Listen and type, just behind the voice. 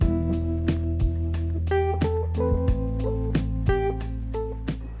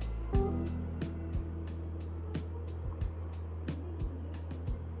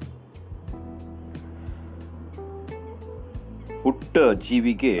ದೊಡ್ಡ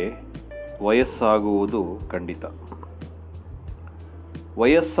ಜೀವಿಗೆ ವಯಸ್ಸಾಗುವುದು ಖಂಡಿತ.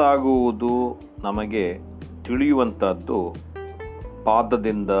 ವಯಸ್ಸಾಗುವುದು ನಮಗೆ ತಿಳಿಯುವಂಥದ್ದು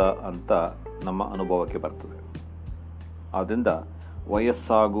ಪಾದದಿಂದ ಅಂತ ನಮ್ಮ ಅನುಭವಕ್ಕೆ ಬರ್ತದೆ. ಆದ್ದರಿಂದ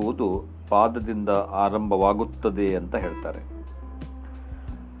ವಯಸ್ಸಾಗುವುದು ಪಾದದಿಂದ ಆರಂಭವಾಗುತ್ತದೆ ಅಂತ ಹೇಳ್ತಾರೆ.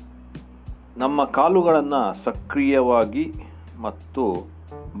 ನಮ್ಮ ಕಾಲುಗಳನ್ನು ಸಕ್ರಿಯವಾಗಿ ಮತ್ತು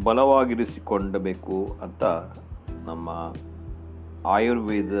ಬಲವಾಗಿರಿಸಿಕೊಳ್ಳಬೇಕು ಅಂತ ನಮ್ಮ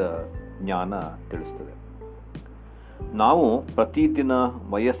ಆಯುರ್ವೇದ ಜ್ಞಾನ ತಿಳಿಸ್ತದೆ. ನಾವು ಪ್ರತಿದಿನ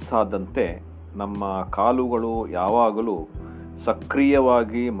ವಯಸ್ಸಾದಂತೆ ನಮ್ಮ ಕಾಲುಗಳು ಯಾವಾಗಲೂ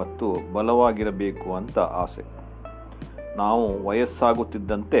ಸಕ್ರಿಯವಾಗಿ ಮತ್ತು ಬಲವಾಗಿರಬೇಕು ಅಂತ ಆಸೆ. ನಾವು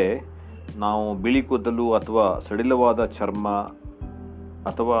ವಯಸ್ಸಾಗುತ್ತಿದ್ದಂತೆ ನಾವು ಬಿಳಿ ಕೂದಲು ಅಥವಾ ಸಡಿಲವಾದ ಚರ್ಮ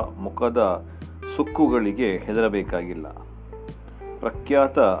ಅಥವಾ ಮುಖದ ಸುಕ್ಕುಗಳಿಗೆ ಹೆದರಬೇಕಾಗಿಲ್ಲ.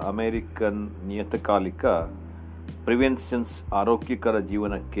 ಪ್ರಖ್ಯಾತ ಅಮೆರಿಕನ್ ನಿಯತಕಾಲಿಕ ಪ್ರಿವೆನ್ಷನ್ಸ್ ಆರೋಗ್ಯಕರ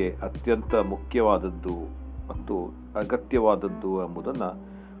ಜೀವನಕ್ಕೆ ಅತ್ಯಂತ ಮುಖ್ಯವಾದದ್ದು ಮತ್ತು ಅಗತ್ಯವಾದದ್ದು ಎಂಬುದನ್ನು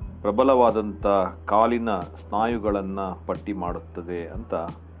ಪ್ರಬಲವಾದಂಥ ಕಾಲಿನ ಸ್ನಾಯುಗಳನ್ನು ಪಟ್ಟಿ ಮಾಡುತ್ತದೆ ಅಂತ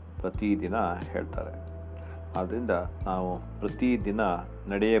ಪ್ರತಿದಿನ ಹೇಳ್ತಾರೆ. ಆದ್ದರಿಂದ ನಾವು ಪ್ರತಿದಿನ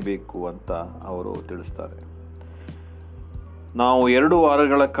ನಡೆಯಬೇಕು ಅಂತ ಅವರು ತಿಳಿಸ್ತಾರೆ. ನಾವು 2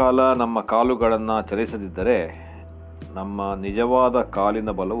 ವಾರಗಳ ಕಾಲ ನಮ್ಮ ಕಾಲುಗಳನ್ನು ಚಲಿಸದಿದ್ದರೆ ನಮ್ಮ ನಿಜವಾದ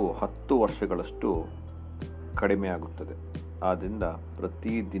ಕಾಲಿನ ಬಲವು 10 ವರ್ಷಗಳಷ್ಟು ಕಡಿಮೆಯಾಗುತ್ತದೆ. ಆದ್ದರಿಂದ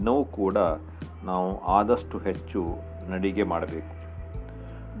ಪ್ರತಿದಿನವೂ ಕೂಡ ನಾವು ಆದಷ್ಟು ಹೆಚ್ಚು ನಡಿಗೆ ಮಾಡಬೇಕು.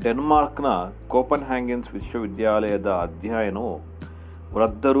 ಡೆನ್ಮಾರ್ಕ್ನ ಕೋಪನ್ಹ್ಯಾಗನ್ ವಿಶ್ವವಿದ್ಯಾಲಯದ ಅಧ್ಯಯನವು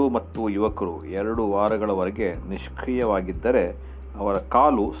ವೃದ್ಧರು ಮತ್ತು ಯುವಕರು 2 ವಾರಗಳವರೆಗೆ ನಿಷ್ಕ್ರಿಯವಾಗಿದ್ದರೆ ಅವರ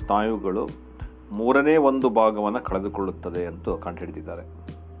ಕಾಲು ಸ್ನಾಯುಗಳು 1/3 ಭಾಗವನ್ನು ಕಳೆದುಕೊಳ್ಳುತ್ತದೆ ಎಂದು ಕಂಡುಹಿಡಿದಿದ್ದಾರೆ.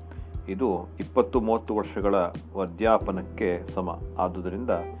 ಇದು 20-30 ವರ್ಷಗಳ ವೃದ್ಧಾಪನಕ್ಕೆ ಸಮ.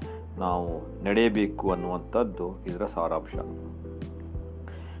 ಆದುದರಿಂದ ನಾವು ನಡೆಯಬೇಕು ಅನ್ನುವಂಥದ್ದು ಇದರ ಸಾರಾಂಶ.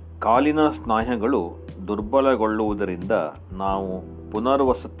 ಕಾಲಿನ ಸ್ನಾಯುಗಳು ದುರ್ಬಲಗೊಳ್ಳುವುದರಿಂದ ನಾವು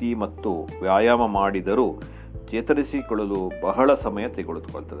ಪುನರ್ವಸತಿ ಮತ್ತು ವ್ಯಾಯಾಮ ಮಾಡಿದರೂ ಚೇತರಿಸಿಕೊಳ್ಳಲು ಬಹಳ ಸಮಯ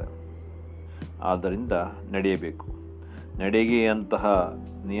ತೆಗೆದುಕೊಳ್ಳುತ್ತದೆ. ಆದ್ದರಿಂದ ನಡೆಯಬೇಕು. ನಡಿಗೆಯಂತಹ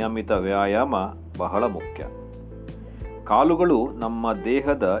ನಿಯಮಿತ ವ್ಯಾಯಾಮ ಬಹಳ ಮುಖ್ಯ. ಕಾಲುಗಳು ನಮ್ಮ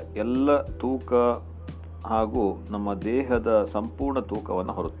ದೇಹದ ಎಲ್ಲ ತೂಕ ಹಾಗೂ ನಮ್ಮ ದೇಹದ ಸಂಪೂರ್ಣ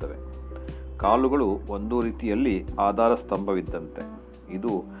ತೂಕವನ್ನು ಹೊರುತ್ತವೆ. ಕಾಲುಗಳು ಒಂದು ರೀತಿಯಲ್ಲಿ ಆಧಾರ ಸ್ತಂಭವಿದ್ದಂತೆ.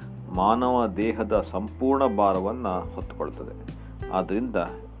 ಇದು ಮಾನವ ದೇಹದ ಸಂಪೂರ್ಣ ಭಾರವನ್ನು ಹೊತ್ತುಕೊಳ್ತದೆ. ಆದ್ದರಿಂದ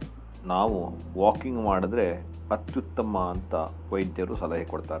ನಾವು ವಾಕಿಂಗ್ ಮಾಡಿದ್ರೆ ಅತ್ಯುತ್ತಮ ಅಂತ ವೈದ್ಯರು ಸಲಹೆ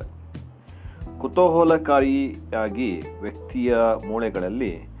ಕೊಡ್ತಾರೆ. ಕುತೂಹಲಕಾರಿಯಾಗಿ ವ್ಯಕ್ತಿಯ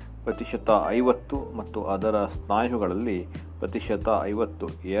ಮೂಳೆಗಳಲ್ಲಿ 50% ಮತ್ತು ಅದರ ಸ್ನಾಯುಗಳಲ್ಲಿ 50%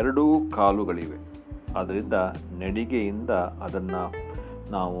 ಎರಡೂ ಕಾಲುಗಳಿವೆ. ಆದ್ದರಿಂದ ನಡಿಗೆಯಿಂದ ಅದನ್ನು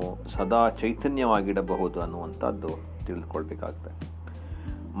ನಾವು ಸದಾ ಚೈತನ್ಯವಾಗಿಡಬಹುದು ಅನ್ನುವಂಥದ್ದು ತಿಳಿದುಕೊಳ್ಬೇಕಾಗ್ತದೆ.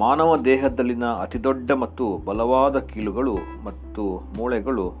 ಮಾನವ ದೇಹದಲ್ಲಿನ ಅತಿದೊಡ್ಡ ಮತ್ತು ಬಲವಾದ ಕೀಲುಗಳು ಮತ್ತು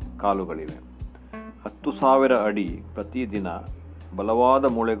ಮೂಳೆಗಳು ಕಾಲುಗಳಿವೆ. 10,000 ಅಡಿ ಪ್ರತಿದಿನ ಬಲವಾದ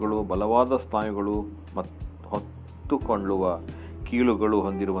ಮೂಳೆಗಳು, ಬಲವಾದ ಸ್ನಾಯುಗಳು ಮತ್ತು ಹೊತ್ತುಕೊಳ್ಳುವ ಕೀಲುಗಳು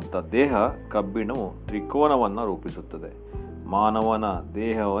ಹೊಂದಿರುವಂಥ ದೇಹ ಕಬ್ಬಿಣವು ತ್ರಿಕೋನವನ್ನು ರೂಪಿಸುತ್ತದೆ, ಮಾನವನ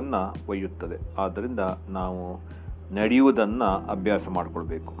ದೇಹವನ್ನು ಒಯ್ಯುತ್ತದೆ. ಆದ್ದರಿಂದ ನಾವು ನಡೆಯುವುದನ್ನು ಅಭ್ಯಾಸ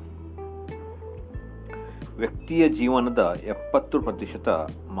ಮಾಡಿಕೊಳ್ಬೇಕು. ವ್ಯಕ್ತಿಯ ಜೀವನದ 70%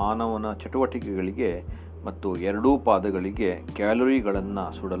 ಮಾನವನ ಚಟುವಟಿಕೆಗಳಿಗೆ ಮತ್ತು 2 ಪಾದಗಳಿಗೆ ಕ್ಯಾಲೋರಿಗಳನ್ನು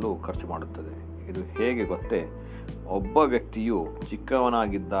ಸುಡಲು ಖರ್ಚು ಮಾಡುತ್ತದೆ. ಇದು ಹೇಗೆ ಗೊತ್ತೇ? ಒಬ್ಬ ವ್ಯಕ್ತಿಯು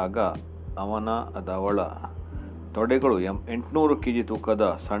ಚಿಕ್ಕವನಾಗಿದ್ದಾಗ ಅವಳ ತೊಡೆಗಳು 800 kg ತೂಕದ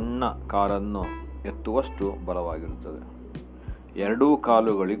ಸಣ್ಣ ಕಾರನ್ನು ಎತ್ತುವಷ್ಟು ಬಲವಾಗಿರುತ್ತದೆ. 2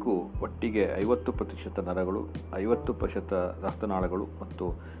 ಕಾಲುಗಳಿಗೂ ಒಟ್ಟಿಗೆ 50% ನರಗಳು, 50% ರಕ್ತನಾಳಗಳು ಮತ್ತು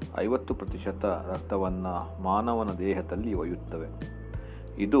 50% ರಕ್ತವನ್ನು ಮಾನವನ ದೇಹದಲ್ಲಿ ಒಯ್ಯುತ್ತವೆ.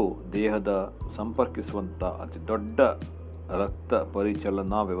 ಇದು ದೇಹದ ಸಂಪರ್ಕಿಸುವಂಥ ಅತಿ ದೊಡ್ಡ ರಕ್ತ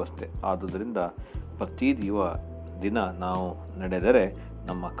ಪರಿಚಲನಾ ವ್ಯವಸ್ಥೆ. ಆದುದರಿಂದ ದಿನ ನಾವು ನಡೆದರೆ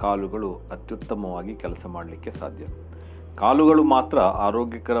ನಮ್ಮ ಕಾಲುಗಳು ಅತ್ಯುತ್ತಮವಾಗಿ ಕೆಲಸ ಮಾಡಲಿಕ್ಕೆ ಸಾಧ್ಯ. ಕಾಲುಗಳು ಮಾತ್ರ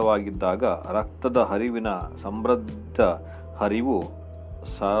ಆರೋಗ್ಯಕರವಾಗಿದ್ದಾಗ ರಕ್ತದ ಹರಿವಿನ ಸಮೃದ್ಧ ಹರಿವು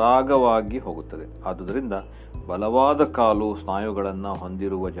ಸರಾಗವಾಗಿ ಹೋಗುತ್ತದೆ. ಆದುದರಿಂದ ಬಲವಾದ ಕಾಲು ಸ್ನಾಯುಗಳನ್ನು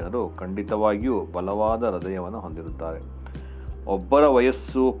ಹೊಂದಿರುವ ಜನರು ಖಂಡಿತವಾಗಿಯೂ ಬಲವಾದ ಹೃದಯವನ್ನು ಹೊಂದಿರುತ್ತಾರೆ. ಒಬ್ಬರ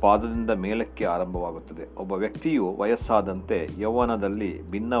ವಯಸ್ಸು ಪಾದದಿಂದ ಮೇಲಕ್ಕೆ ಆರಂಭವಾಗುತ್ತದೆ. ಒಬ್ಬ ವ್ಯಕ್ತಿಯು ವಯಸ್ಸಾದಂತೆ ಯೌವನದಲ್ಲಿ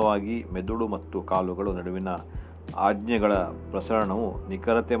ಭಿನ್ನವಾಗಿ ಮೆದುಳು ಮತ್ತು ಕಾಲುಗಳು ನಡುವಿನ ಆಜ್ಞೆಗಳ ಪ್ರಸರಣವು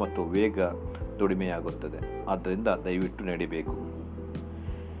ನಿಖರತೆ ಮತ್ತು ವೇಗ ದುಡಿಮೆಯಾಗುತ್ತದೆ. ಆದ್ದರಿಂದ ದಯವಿಟ್ಟು ನಡೆಯಬೇಕು.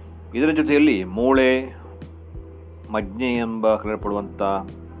 ಇದರ ಜೊತೆಯಲ್ಲಿ ಮೂಳೆ ಮಜ್ಞೆ ಎಂಬ ಕರೆಯಲ್ಪಡುವಂಥ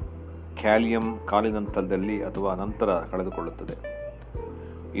ಕ್ಯಾಲಿಯಂ ಕಾಲಿನಂತರದಲ್ಲಿ ಅಥವಾ ನಂತರ ಕಳೆದುಕೊಳ್ಳುತ್ತದೆ.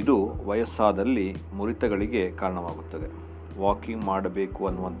 ಇದು ವಯಸ್ಸಾದಲ್ಲಿ ಮುರಿತಗಳಿಗೆ ಕಾರಣವಾಗುತ್ತದೆ. ವಾಕಿಂಗ್ ಮಾಡಬೇಕು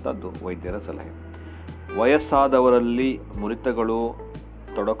ಅನ್ನುವಂಥದ್ದು ವೈದ್ಯರ ಸಲಹೆ. ವಯಸ್ಸಾದವರಲ್ಲಿ ಮುರಿತಗಳು,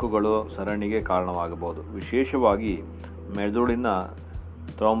 ತೊಡಕುಗಳು ಸರಣಿಗೆ ಕಾರಣವಾಗಬಹುದು. ವಿಶೇಷವಾಗಿ ಮೆದುಳಿನ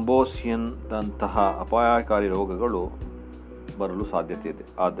ಥ್ರಾಂಬೋಸಿಸ್ನಂತಹ ಅಪಾಯಕಾರಿ ರೋಗಗಳು ಬರಲು ಸಾಧ್ಯತೆ ಇದೆ.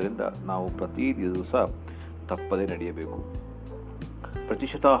 ಆದ್ದರಿಂದ ನಾವು ಪ್ರತಿ ದಿವಸ ತಪ್ಪದೇ ನಡೆಯಬೇಕು.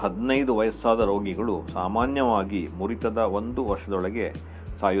 ಪ್ರತಿಶತ 15 ವಯಸ್ಸಾದ ರೋಗಿಗಳು ಸಾಮಾನ್ಯವಾಗಿ ಮುರಿತದ 1 ವರ್ಷದೊಳಗೆ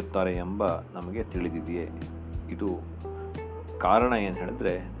ಸಾಯುತ್ತಾರೆ ಎಂಬ ನಮಗೆ ತಿಳಿದಿದೆಯೇ. ಇದು ಕಾರಣ ಏನು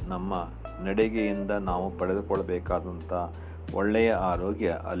ಹೇಳಿದ್ರೆ, ನಮ್ಮ ನಡಿಗೆಯಿಂದ ನಾವು ಪಡೆದುಕೊಳ್ಳಬೇಕಾದಂಥ ಒಳ್ಳೆಯ ಆರೋಗ್ಯ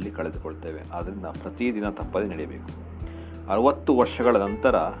ಅಲ್ಲಿ ಕಳೆದುಕೊಳ್ತೇವೆ. ಆದ್ದರಿಂದ ಪ್ರತಿದಿನ ತಪ್ಪದೇ ನಡೆಯಬೇಕು. 60 ವರ್ಷಗಳ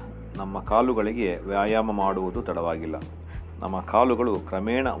ನಂತರ ನಮ್ಮ ಕಾಲುಗಳಿಗೆ ವ್ಯಾಯಾಮ ಮಾಡುವುದು ತಡವಾಗಿಲ್ಲ. ನಮ್ಮ ಕಾಲುಗಳು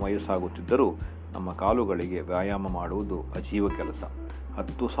ಕ್ರಮೇಣ ವಯಸ್ಸಾಗುತ್ತಿದ್ದರೂ ನಮ್ಮ ಕಾಲುಗಳಿಗೆ ವ್ಯಾಯಾಮ ಮಾಡುವುದು ಅಜೀವ ಕೆಲಸ.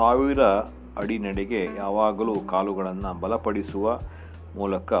 10,000 ಅಡಿ ನಡೆಗೆ ಯಾವಾಗಲೂ ಕಾಲುಗಳನ್ನು ಬಲಪಡಿಸುವ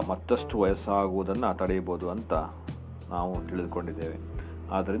ಮೂಲಕ ಮತ್ತಷ್ಟು ವಯಸ್ಸಾಗುವುದನ್ನು ತಡೆಯಬಹುದು ಅಂತ ನಾವು ತಿಳಿದುಕೊಂಡಿದ್ದೇವೆ.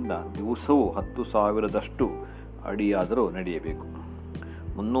 ಆದ್ದರಿಂದ ದಿವಸವೂ 10,000ದಷ್ಟು ಅಡಿಯಾದರೂ ನಡೆಯಬೇಕು.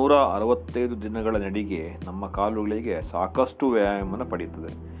 365 ದಿನಗಳ ನಡಿಗೆ ನಮ್ಮ ಕಾಲುಗಳಿಗೆ ಸಾಕಷ್ಟು ವ್ಯಾಯಾಮವನ್ನು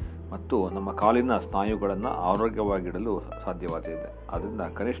ಪಡೆಯುತ್ತದೆ ಮತ್ತು ನಮ್ಮ ಕಾಲಿನ ಸ್ನಾಯುಗಳನ್ನು ಆರೋಗ್ಯವಾಗಿಡಲು ಸಾಧ್ಯವಾಗಿದೆ. ಆದ್ದರಿಂದ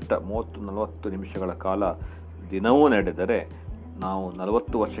ಕನಿಷ್ಠ 30-40 ನಿಮಿಷಗಳ ಕಾಲ ದಿನವೂ ನಡೆದರೆ ನಾವು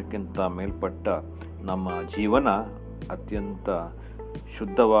 40 ವರ್ಷಕ್ಕಿಂತ ಮೇಲ್ಪಟ್ಟ ನಮ್ಮ ಜೀವನ ಅತ್ಯಂತ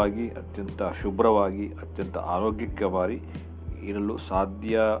ಶುದ್ಧವಾಗಿ, ಅತ್ಯಂತ ಶುಭ್ರವಾಗಿ, ಅತ್ಯಂತ ಆರೋಗ್ಯಕರವಾಗಿ ಇರಲು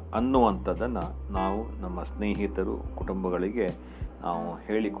ಸಾಧ್ಯ ಅನ್ನುವಂಥದ್ದನ್ನು ನಾವು ನಮ್ಮ ಸ್ನೇಹಿತರು, ಕುಟುಂಬಗಳಿಗೆ ನಾವು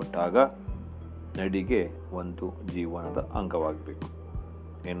ಹೇಳಿಕೊಟ್ಟಾಗ ನಡಿಗೆ ಒಂದು ಜೀವನದ ಅಂಗವಾಗಬೇಕು.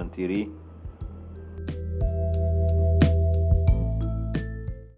 ಏನಂತೀರಿ?